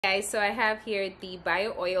Guys, so I have here the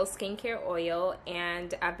Bio Oil Skincare Oil,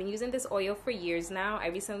 and I've been using this oil for years now. I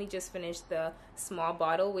recently just finished the small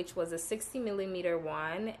bottle, which was a 60 millimeter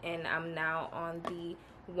one, and I'm now on the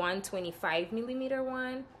 125 millimeter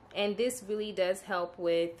one. And this really does help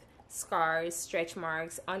with scars, stretch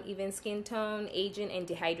marks, uneven skin tone, aging, and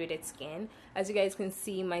dehydrated skin. As you guys can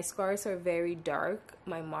see, my scars are very dark,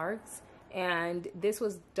 my marks. And this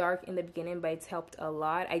was dark in the beginning, but it's helped a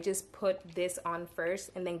lot. I just put this on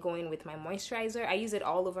first and then go in with my moisturizer. I use it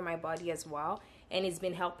all over my body as well, and it's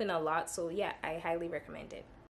been helping a lot. So yeah, I highly recommend it.